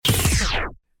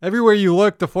Everywhere you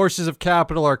look, the forces of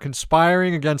capital are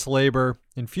conspiring against labor.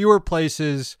 In fewer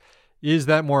places is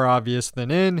that more obvious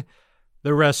than in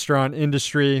the restaurant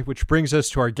industry, which brings us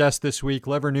to our guest this week,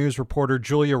 Lever News reporter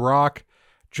Julia Rock.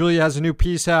 Julia has a new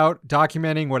piece out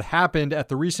documenting what happened at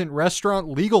the recent Restaurant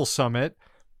Legal Summit,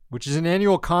 which is an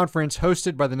annual conference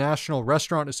hosted by the National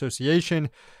Restaurant Association,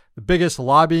 the biggest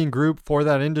lobbying group for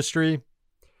that industry.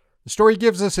 The story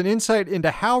gives us an insight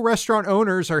into how restaurant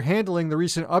owners are handling the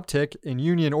recent uptick in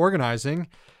union organizing.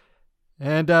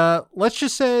 And let's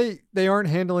just say they aren't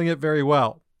handling it very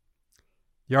well.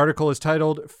 The article is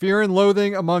titled Fear and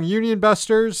Loathing Among Union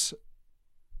Busters.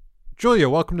 Julia,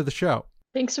 welcome to the show.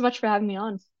 Thanks so much for having me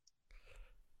on.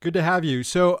 Good to have you.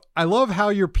 So I love how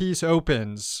your piece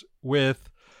opens with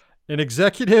an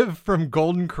executive from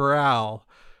Golden Corral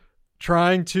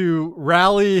trying to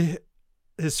rally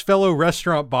his fellow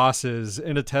restaurant bosses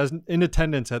in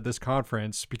attendance at this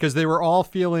conference because they were all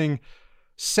feeling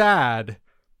sad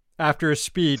after a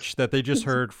speech that they just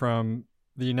heard from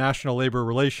the National Labor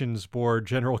Relations Board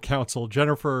General Counsel,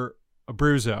 Jennifer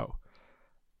Abruzzo.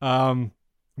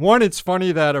 One, it's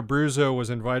funny that Abruzzo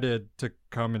was invited to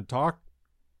come and talk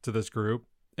to this group.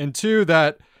 And two,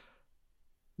 that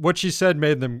what she said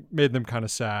made them kind of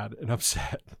sad and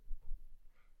upset.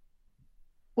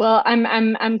 Well,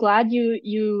 I'm glad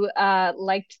you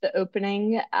liked the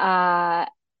opening.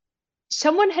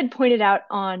 Someone had pointed out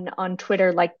on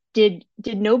Twitter, like, did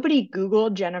nobody Google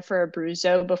Jennifer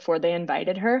Abruzzo before they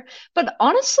invited her? But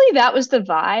honestly, that was the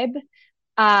vibe.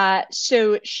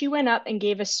 So she went up and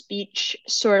gave a speech,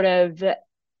 sort of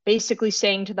basically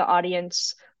saying to the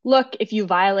audience, look, if you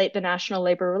violate the National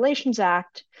Labor Relations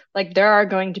Act, like, there are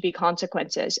going to be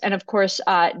consequences. And of course,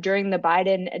 during the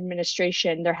Biden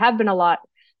administration, there have been a lot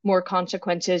more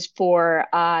consequences for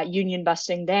union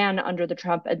busting than under the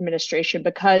Trump administration,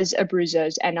 because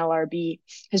Abruzzo's NLRB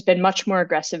has been much more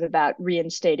aggressive about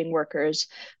reinstating workers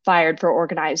fired for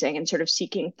organizing and sort of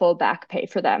seeking full back pay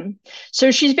for them. So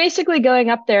she's basically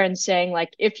going up there and saying,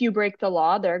 like, if you break the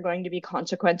law, there are going to be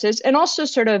consequences, and also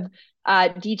sort of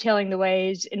detailing the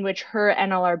ways in which her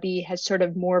NLRB has sort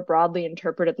of more broadly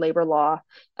interpreted labor law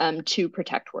to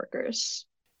protect workers.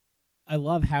 I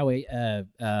love how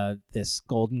this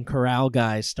Golden Corral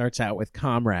guy starts out with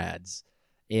comrades,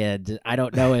 and I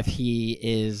don't know if he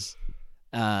is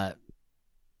trying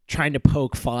to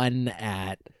poke fun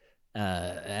at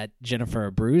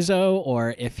Jennifer Abruzzo,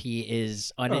 or if he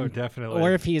is definitely,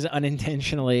 or if he's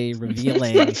unintentionally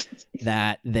revealing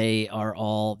that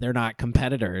they're not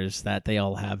competitors, that they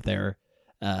all have their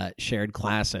shared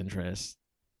class interests.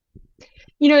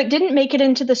 You know, it didn't make it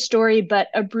into the story, but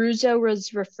Abruzzo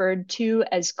was referred to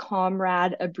as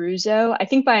Comrade Abruzzo, I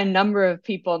think by a number of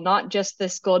people, not just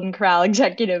this Golden Corral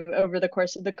executive over the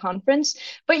course of the conference.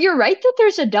 But you're right that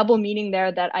there's a double meaning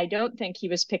there that I don't think he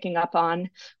was picking up on,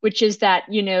 which is that,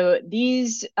 you know,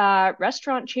 these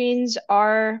restaurant chains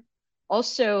are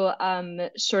also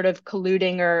sort of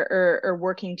colluding or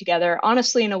working together,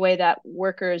 honestly, in a way that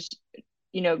workers,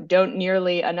 you know, don't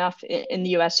nearly enough in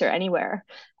the US or anywhere.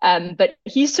 But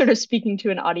he's sort of speaking to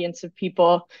an audience of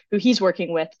people who he's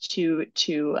working with to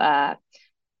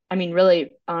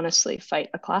really, honestly,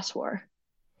 fight a class war.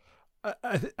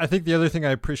 I think the other thing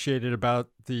I appreciated about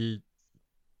the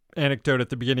anecdote at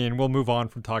the beginning, and we'll move on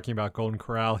from talking about Golden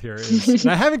Corral here, is,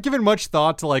 and I haven't given much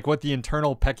thought to like what the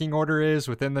internal pecking order is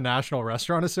within the National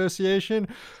Restaurant Association,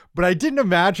 but I didn't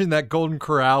imagine that Golden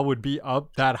Corral would be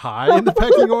up that high in the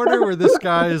pecking order, where this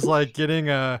guy is like getting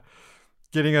a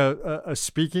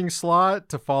speaking slot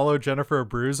to follow Jennifer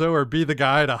Abruzzo or be the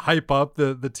guy to hype up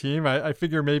the team. I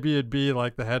figure maybe it'd be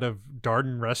like the head of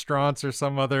Darden Restaurants or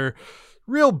some other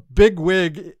real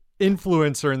bigwig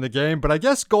influencer in the game. But I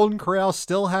guess Golden Corral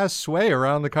still has sway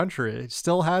around the country. It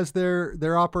still has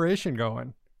their operation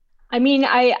going. I mean,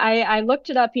 I looked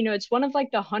it up. You know, it's one of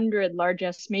like the 100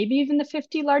 largest, maybe even the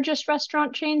 50 largest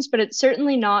restaurant chains, but it's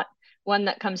certainly not one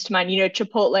that comes to mind. You know,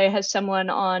 Chipotle has someone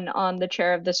on the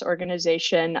chair of this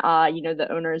organization. You know,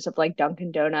 the owners of like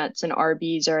Dunkin' Donuts and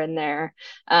Arby's are in there.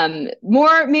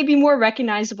 Maybe more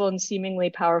recognizable and seemingly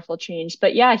powerful chains.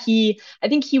 But yeah, I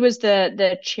think he was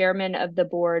the chairman of the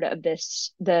board of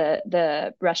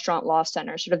the Restaurant Law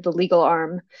Center, sort of the legal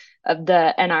arm of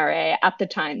the NRA at the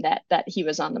time that he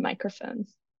was on the microphone.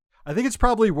 I think it's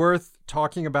probably worth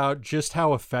talking about just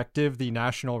how effective the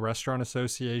National Restaurant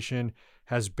Association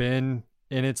has been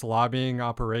in its lobbying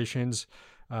operations.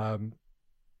 When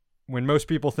most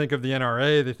people think of the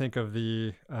NRA, they think of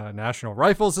the National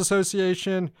Rifles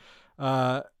Association,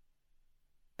 and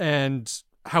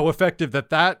how effective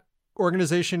that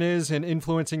organization is in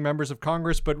influencing members of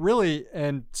Congress. But really,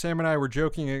 and Sam and I were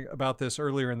joking about this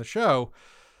earlier in the show,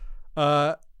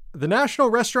 the National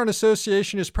Restaurant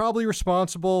Association is probably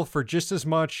responsible for just as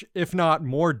much, if not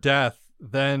more, death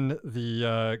than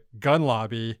the gun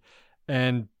lobby,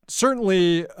 and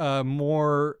certainly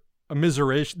more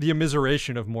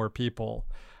immiseration of more people.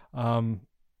 For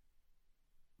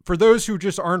those who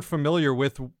just aren't familiar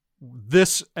with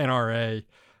this NRA,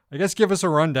 I guess give us a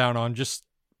rundown on just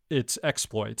its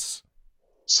exploits.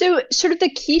 So, sort of the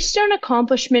keystone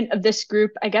accomplishment of this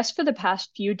group, I guess, for the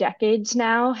past few decades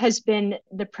now, has been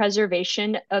the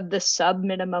preservation of the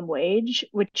sub-minimum wage,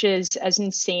 which is as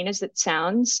insane as it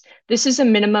sounds. This is a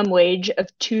minimum wage of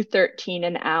 $2.13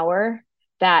 an hour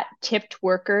that tipped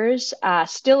workers,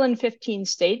 still in 15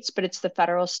 states, but it's the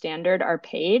federal standard, are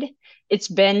paid. It's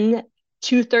been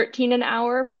 $2.13 an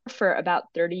hour for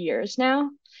about 30 years now.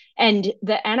 And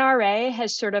the NRA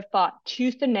has sort of fought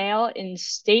tooth and nail in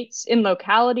states, in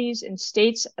localities, in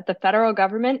states, at the federal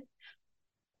government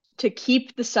to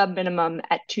keep the sub minimum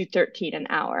at $2.13 an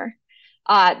hour.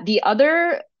 The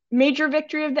other major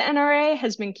victory of the NRA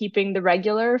has been keeping the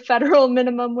regular federal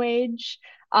minimum wage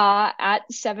at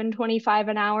 $7.25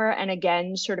 an hour, and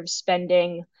again, sort of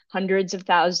spending hundreds of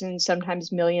thousands,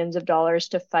 sometimes millions of dollars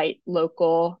to fight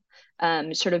local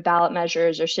sort of ballot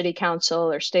measures or city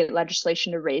council or state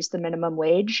legislation to raise the minimum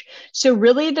wage. So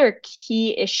really their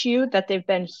key issue that they've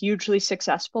been hugely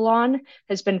successful on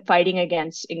has been fighting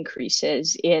against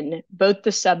increases in both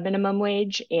the sub-minimum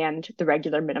wage and the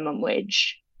regular minimum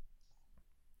wage.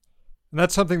 And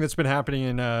that's something that's been happening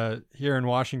in here in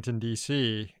Washington,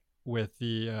 D.C. with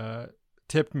the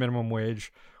tipped minimum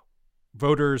wage.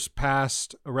 Voters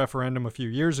passed a referendum a few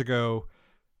years ago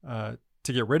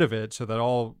to get rid of it so that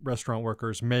all restaurant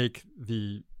workers make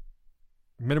the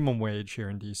minimum wage here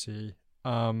in DC.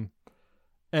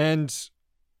 And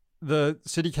the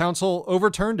city council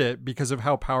overturned it because of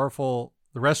how powerful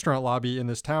the restaurant lobby in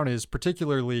this town is,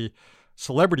 particularly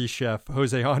celebrity chef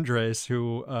Jose Andres,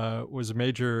 who was a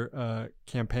major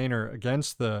campaigner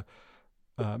against the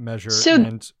measure.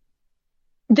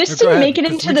 This didn't make it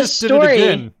into the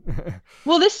story.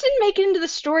 Well, this didn't make it into the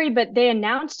story, but they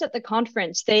announced at the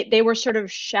conference, they were sort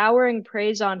of showering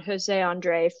praise on Jose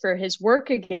Andre for his work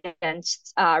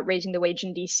against raising the wage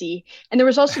in DC. And there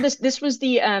was also this was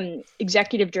the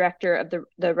executive director of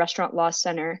the Restaurant Law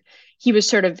Center. He was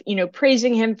sort of,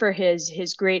 praising him for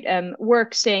his great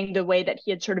work, saying the way that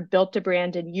he had sort of built a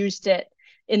brand and used it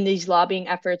in these lobbying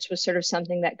efforts was sort of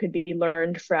something that could be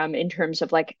learned from in terms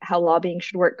of like how lobbying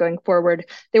should work going forward.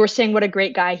 They were saying what a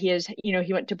great guy he is.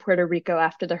 He went to Puerto Rico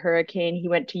after the hurricane. He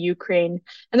went to Ukraine.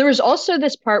 And there was also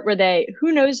this part where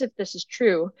who knows if this is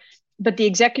true, but the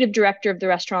executive director of the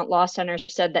Restaurant Law Center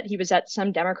said that he was at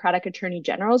some Democratic Attorney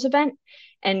General's event,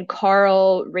 and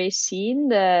Karl Racine,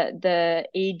 the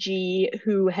AG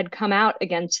who had come out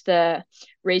against the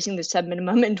raising the sub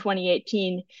minimum in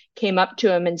 2018, came up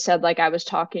to him and said, like, I was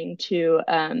talking to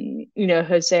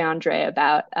Jose Andre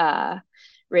about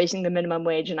raising the minimum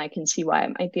wage, and I can see why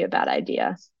it might be a bad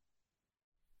idea.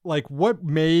 Like, what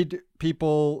made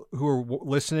people who were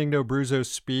listening to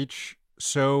Abruzzo's speech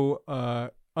so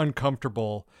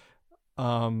uncomfortable?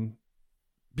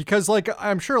 Because, like,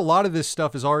 I'm sure a lot of this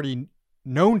stuff is already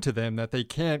known to them, that they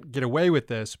can't get away with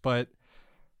this, but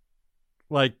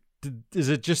like, is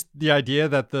it just the idea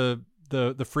that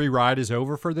the free ride is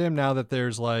over for them now that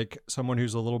there's like someone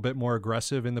who's a little bit more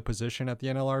aggressive in the position at the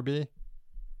NLRB?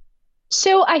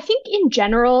 So I think in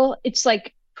general, it's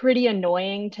like pretty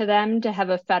annoying to them to have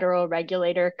a federal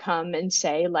regulator come and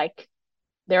say, like,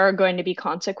 there are going to be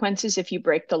consequences if you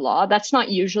break the law. That's not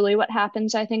usually what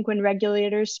happens, I think, when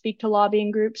regulators speak to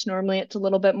lobbying groups. Normally it's a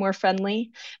little bit more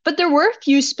friendly. But there were a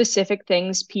few specific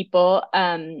things people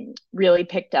really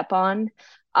picked up on.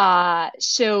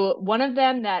 So one of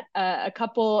them that a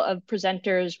couple of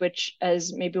presenters, which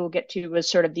as maybe we'll get to, was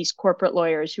sort of these corporate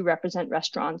lawyers who represent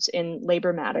restaurants in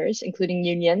labor matters, including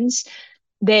unions.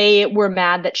 They were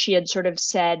mad that she had sort of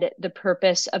said the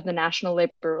purpose of the National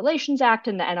Labor Relations Act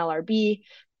and the NLRB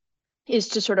is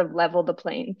to sort of level the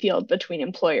playing field between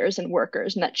employers and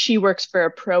workers, and that she works for a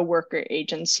pro-worker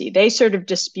agency. They sort of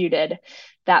disputed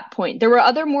that point. There were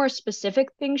other more specific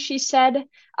things she said.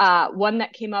 One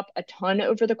that came up a ton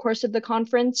over the course of the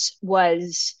conference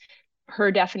was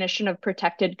her definition of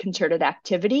protected concerted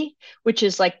activity, which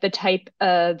is like the type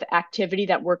of activity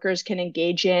that workers can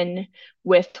engage in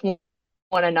with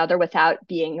one another without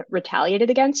being retaliated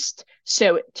against.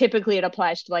 So typically it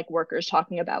applies to like workers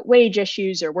talking about wage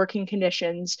issues or working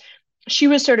conditions. she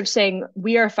was sort of saying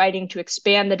we are fighting to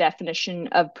expand the definition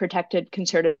of protected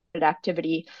concerted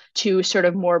activity to sort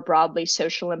of more broadly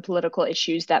social and political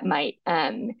issues that might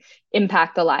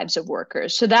impact the lives of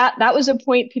workers. So that was a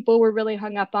point people were really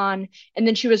hung up on. And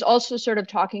then she was also sort of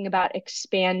talking about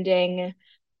expanding.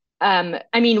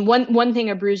 I mean, one thing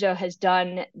Abruzzo has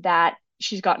done that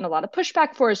she's gotten a lot of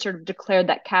pushback for is sort of declared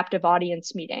that captive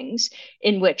audience meetings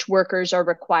in which workers are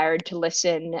required to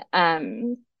listen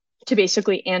to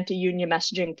basically anti-union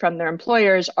messaging from their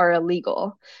employers are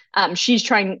illegal. She's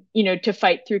trying, to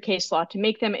fight through case law to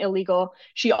make them illegal.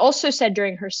 She also said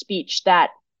during her speech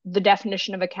that the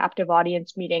definition of a captive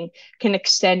audience meeting can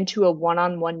extend to a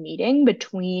one-on-one meeting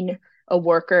between a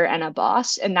worker and a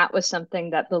boss. And that was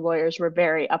something that the lawyers were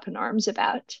very up in arms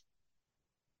about.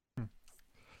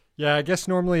 Yeah, I guess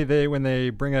normally when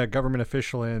they bring a government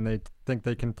official in, they think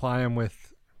they can ply them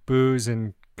with booze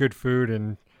and good food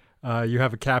and you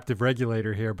have a captive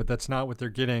regulator here, but that's not what they're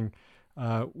getting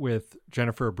with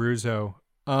Jennifer Abruzzo.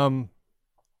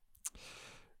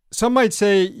 Some might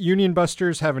say union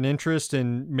busters have an interest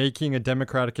in making a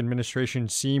Democratic administration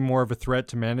seem more of a threat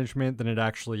to management than it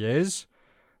actually is.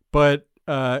 But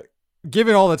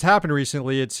given all that's happened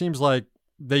recently, it seems like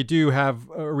they do have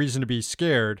a reason to be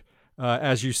scared,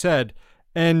 as you said.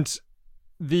 And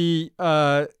you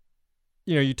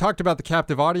talked about the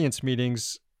captive audience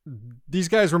meetings. These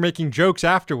guys were making jokes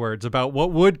afterwards about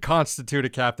what would constitute a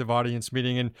captive audience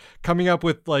meeting and coming up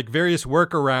with like various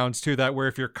workarounds to that, where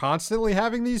if you're constantly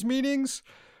having these meetings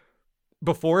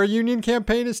before a union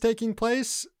campaign is taking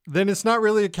place, then it's not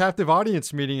really a captive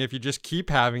audience meeting if you just keep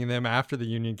having them after the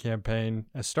union campaign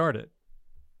has started.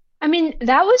 I mean,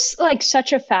 that was like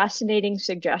such a fascinating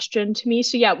suggestion to me.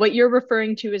 So yeah, what you're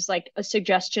referring to is like a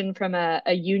suggestion from a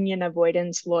union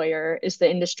avoidance lawyer is the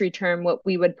industry term, what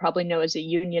we would probably know as a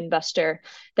union buster,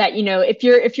 that,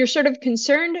 if you're sort of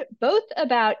concerned both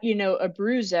about,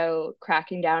 Abruzzo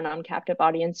cracking down on captive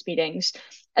audience meetings,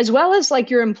 as well as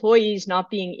like your employees not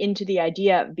being into the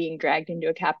idea of being dragged into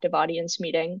a captive audience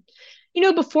meeting,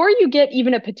 before you get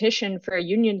even a petition for a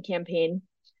union campaign,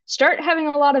 start having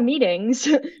a lot of meetings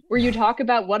where you talk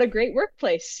about what a great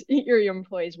workplace your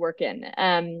employees work in.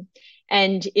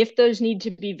 And if those need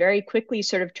to be very quickly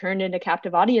sort of turned into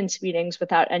captive audience meetings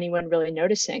without anyone really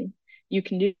noticing, you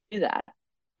can do that.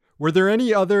 Were there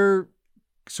any other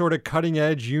sort of cutting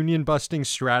edge union busting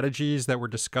strategies that were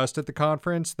discussed at the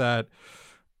conference that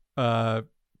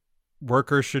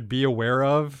workers should be aware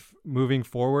of moving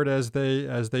forward as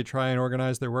they try and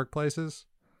organize their workplaces?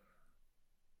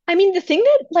 I mean, the thing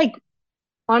that like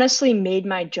honestly made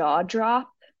my jaw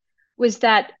drop was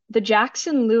that the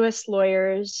Jackson Lewis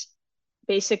lawyers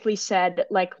basically said,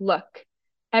 like, look,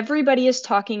 everybody is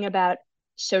talking about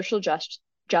social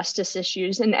justice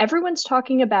issues and everyone's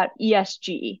talking about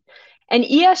ESG. And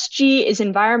ESG is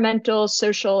environmental,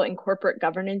 social, and corporate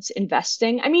governance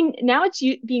investing. I mean, now it's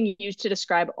being used to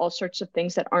describe all sorts of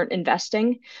things that aren't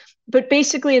investing. But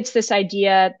basically, it's this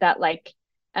idea that like,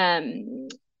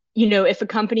 if a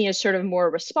company is sort of more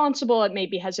responsible, it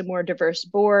maybe has a more diverse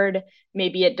board,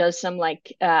 maybe it does some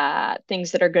like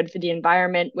things that are good for the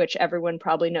environment, which everyone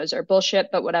probably knows are bullshit,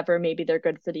 but whatever, maybe they're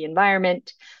good for the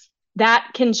environment.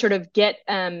 That can sort of get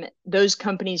those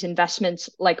companies' investments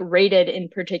like rated in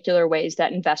particular ways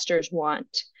that investors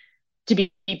want to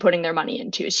be putting their money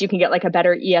into. So you can get like a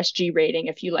better ESG rating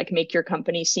if you like make your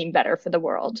company seem better for the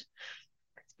world.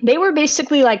 They were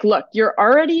basically like, look, you're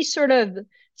already sort of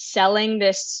selling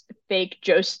this fake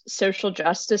social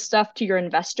justice stuff to your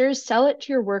investors, sell it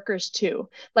to your workers too.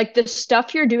 Like the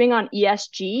stuff you're doing on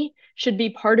ESG should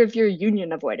be part of your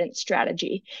union avoidance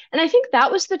strategy. And I think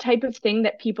that was the type of thing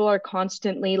that people are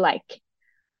constantly like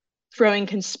throwing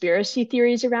conspiracy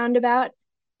theories around about.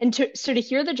 And to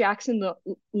hear the Jackson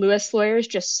Lewis lawyers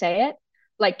just say it,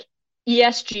 like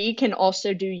ESG can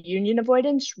also do union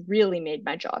avoidance, really made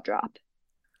my jaw drop.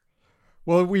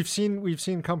 Well, we've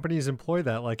seen companies employ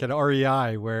that, like at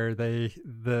REI, where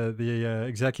the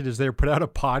executives there put out a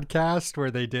podcast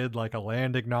where they did like a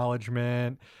land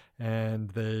acknowledgement and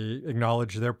they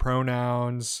acknowledged their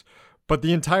pronouns. But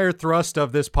the entire thrust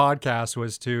of this podcast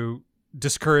was to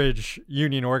discourage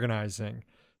union organizing.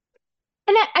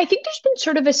 And I think there's been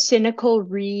sort of a cynical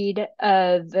read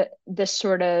of the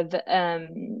sort of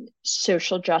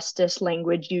social justice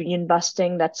language union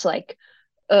busting that's like,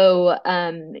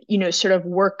 sort of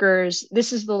workers,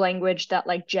 this is the language that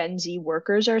like Gen Z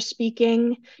workers are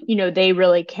speaking. They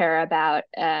really care about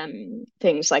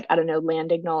things like, I don't know,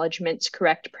 land acknowledgements,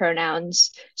 correct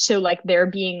pronouns. So like they're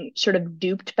being sort of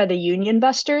duped by the union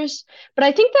busters. But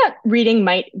I think that reading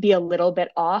might be a little bit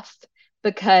off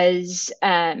because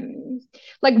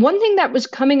like one thing that was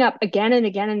coming up again and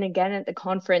again and again at the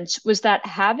conference was that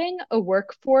having a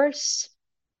workforce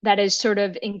that is sort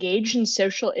of engaged in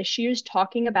social issues,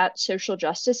 talking about social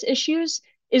justice issues,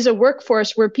 is a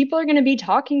workforce where people are going to be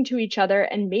talking to each other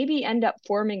and maybe end up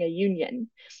forming a union.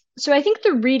 So I think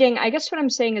the reading, I guess what I'm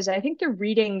saying is I think the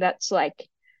reading that's like,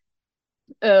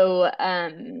 oh,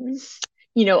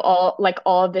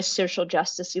 all of this social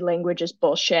justice language is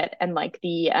bullshit, and like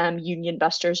the union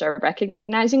busters are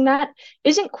recognizing that,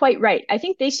 isn't quite right. I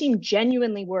think they seem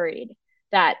genuinely worried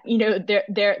that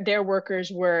their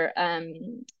workers were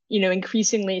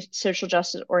increasingly social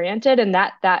justice oriented, and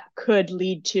that could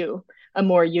lead to a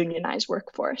more unionized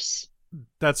workforce.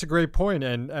 That's a great point.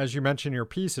 And as you mentioned in your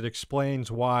piece, it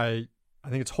explains why I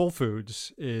think it's Whole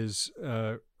Foods is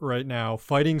right now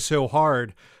fighting so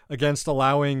hard against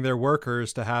allowing their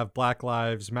workers to have Black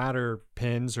Lives Matter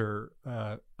pins or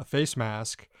a face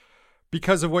mask,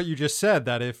 because of what you just said,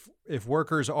 that if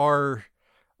workers are,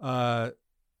 God,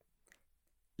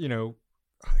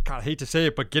 I hate to say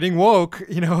it, but getting woke,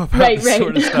 about this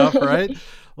sort of stuff, right?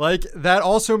 Like that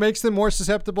also makes them more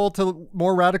susceptible to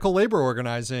more radical labor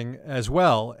organizing as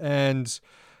well. And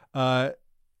I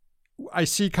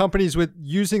see companies with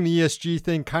using the ESG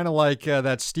thing kind of like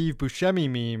that Steve Buscemi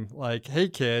meme, like, hey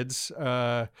kids,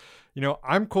 I'm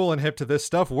cool and hip to this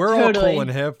stuff. We're Totally. all cool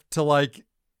and hip to like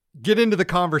get into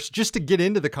the just to get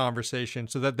into the conversation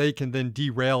so that they can then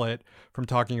derail it from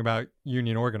talking about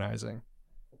union organizing.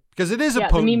 Because it is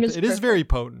it is very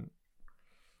potent.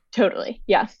 Totally.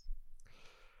 Yeah.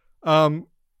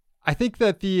 I think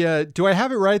that do I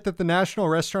have it right that the National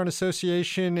Restaurant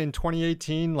Association in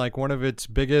 2018, like one of its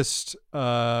biggest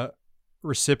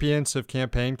recipients of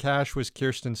campaign cash was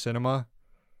Kyrsten Sinema?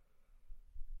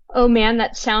 Oh man,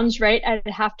 that sounds right. I'd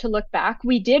have to look back.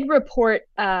 We did report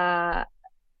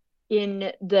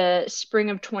in the spring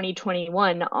of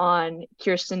 2021 on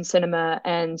Kyrsten Sinema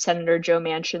and Senator Joe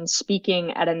Manchin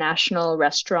speaking at a National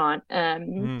Restaurant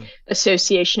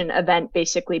Association event,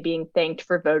 basically being thanked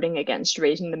for voting against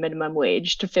raising the minimum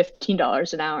wage to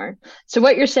 $15 an hour. So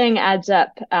what you're saying adds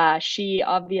up. She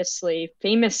obviously,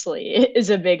 famously, is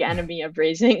a big enemy of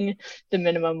raising the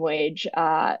minimum wage,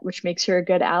 which makes her a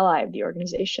good ally of the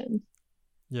organization.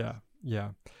 Yeah.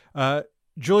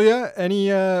 Julia, any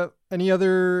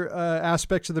other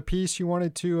aspects of the piece you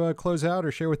wanted to close out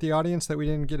or share with the audience that we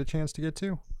didn't get a chance to get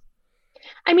to?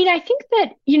 I mean, I think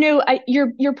that,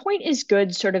 your point is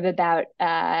good, sort of about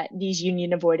these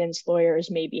union avoidance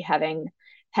lawyers maybe having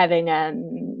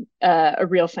a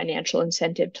real financial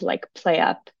incentive to like play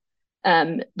up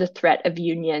the threat of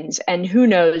unions, and who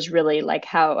knows really like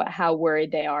how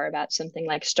worried they are about something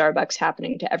like Starbucks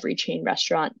happening to every chain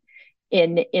restaurant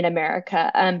in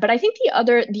America. But I think the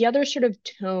other sort of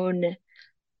tone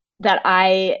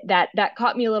that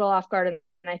caught me a little off guard, and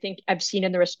I think I've seen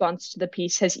in the response to the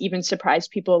piece has even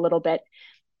surprised people a little bit,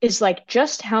 is like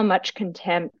just how much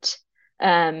contempt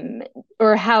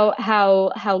or how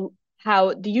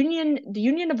the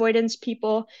union avoidance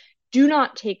people do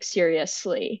not take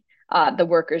seriously the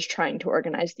workers trying to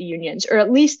organize the unions, or at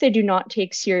least they do not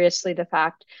take seriously the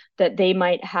fact that they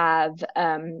might have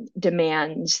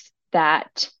demands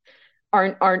that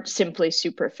aren't simply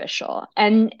superficial.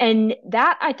 And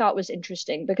that I thought was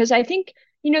interesting, because I think,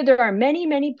 there are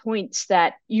many points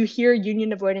that you hear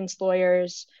union avoidance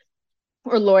lawyers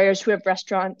or lawyers who have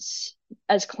restaurants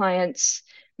as clients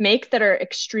make that are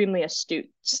extremely astute.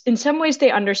 In some ways,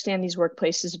 they understand these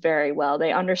workplaces very well.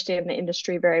 They understand the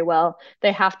industry very well.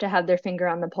 They have to have their finger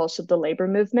on the pulse of the labor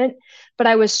movement. But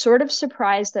I was sort of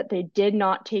surprised that they did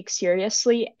not take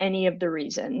seriously any of the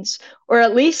reasons, or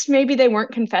at least maybe they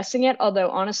weren't confessing it. Although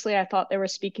honestly, I thought they were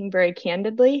speaking very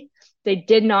candidly. They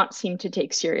did not seem to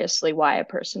take seriously why a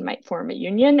person might form a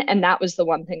union. And that was the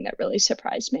one thing that really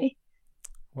surprised me.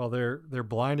 Well, they're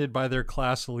blinded by their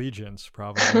class allegiance,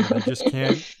 probably. They just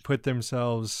can't put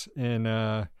themselves in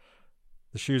the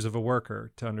shoes of a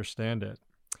worker to understand it.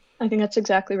 I think that's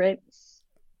exactly right.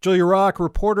 Julia Rock,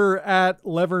 reporter at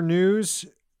Lever News.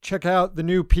 Check out the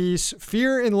new piece,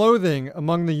 Fear and Loathing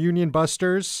Among the Union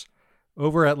Busters,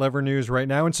 over at Lever News right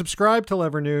now. And subscribe to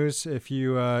Lever News if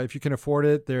you can afford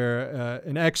it. They're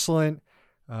an excellent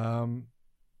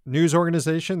news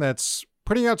organization that's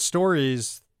putting out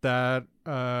stories that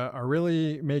are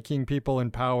really making people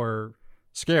in power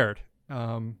scared.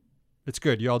 It's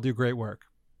good. You all do great work.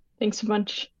 Thanks a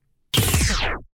bunch.